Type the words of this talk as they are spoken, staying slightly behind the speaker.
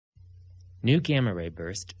New gamma-ray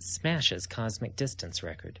burst smashes cosmic distance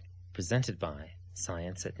record. Presented by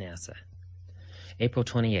Science at NASA. April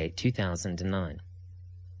 28, 2009.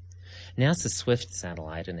 NASA's SWIFT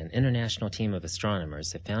satellite and an international team of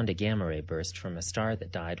astronomers have found a gamma-ray burst from a star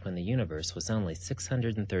that died when the universe was only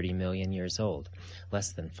 630 million years old,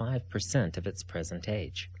 less than 5% of its present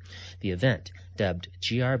age. The event, dubbed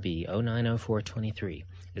GRB 090423,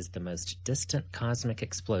 is the most distant cosmic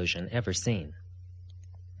explosion ever seen.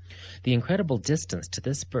 The incredible distance to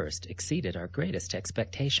this burst exceeded our greatest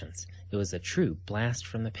expectations. It was a true blast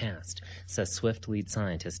from the past, says SWIFT lead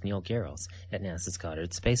scientist Neil Gehrels at NASA's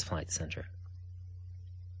Goddard Space Flight Center.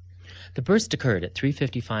 The burst occurred at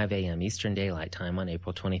 3:55 a.m. Eastern Daylight Time on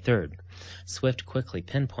April 23rd. SWIFT quickly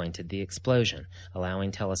pinpointed the explosion,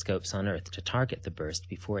 allowing telescopes on Earth to target the burst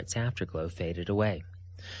before its afterglow faded away.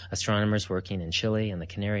 Astronomers working in Chile and the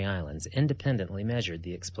Canary Islands independently measured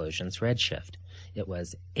the explosion's redshift. It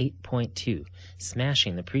was 8.2,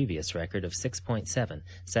 smashing the previous record of 6.7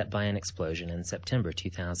 set by an explosion in September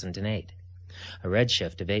 2008. A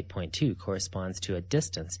redshift of 8.2 corresponds to a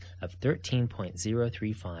distance of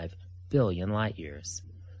 13.035 billion light-years.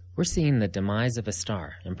 We're seeing the demise of a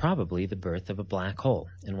star and probably the birth of a black hole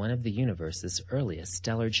in one of the universe's earliest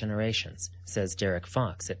stellar generations, says Derek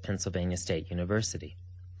Fox at Pennsylvania State University.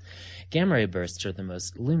 Gamma-ray bursts are the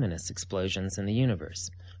most luminous explosions in the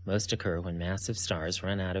universe. Most occur when massive stars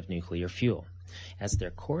run out of nuclear fuel. As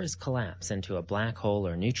their cores collapse into a black hole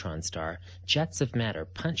or neutron star, jets of matter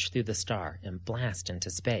punch through the star and blast into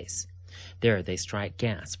space. There they strike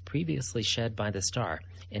gas previously shed by the star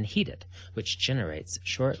and heat it, which generates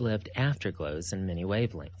short-lived afterglows in many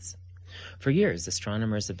wavelengths. For years,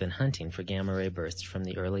 astronomers have been hunting for gamma-ray bursts from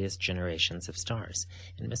the earliest generations of stars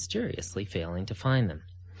and mysteriously failing to find them.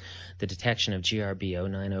 The detection of GRB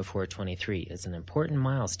 090423 is an important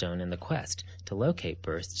milestone in the quest to locate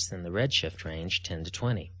bursts in the redshift range 10 to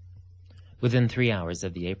 20. Within 3 hours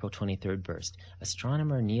of the April 23rd burst,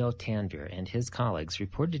 astronomer Neil Tanvir and his colleagues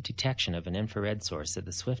reported detection of an infrared source at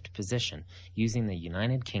the SWIFT position using the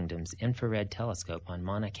United Kingdom's infrared telescope on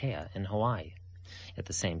Mauna Kea in Hawaii. At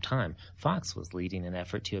the same time, Fox was leading an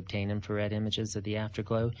effort to obtain infrared images of the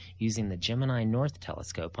afterglow using the Gemini North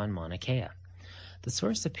telescope on Mauna Kea. The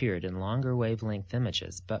source appeared in longer wavelength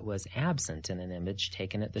images, but was absent in an image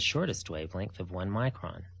taken at the shortest wavelength of 1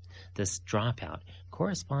 micron. This dropout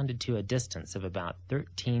corresponded to a distance of about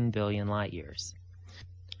 13 billion light-years.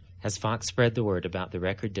 As Fox spread the word about the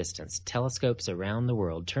record distance, telescopes around the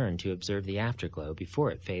world turned to observe the afterglow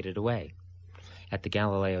before it faded away. At the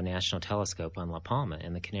Galileo National Telescope on La Palma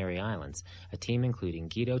in the Canary Islands, a team including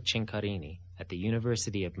Guido Cincarini at the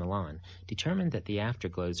University of Milan determined that the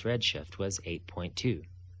afterglow's redshift was 8.2.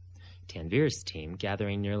 Tanvir's team,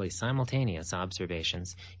 gathering nearly simultaneous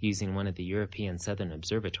observations using one of the European Southern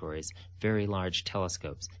Observatory's very large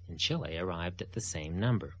telescopes in Chile, arrived at the same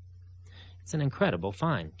number. It's an incredible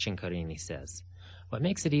find, Cincarini says. What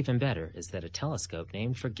makes it even better is that a telescope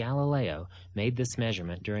named for Galileo made this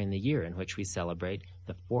measurement during the year in which we celebrate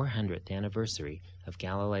the 400th anniversary of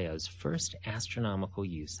Galileo's first astronomical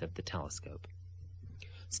use of the telescope.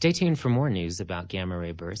 Stay tuned for more news about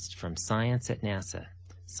gamma-ray bursts from Science at NASA,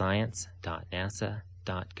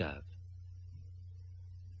 science.nasa.gov.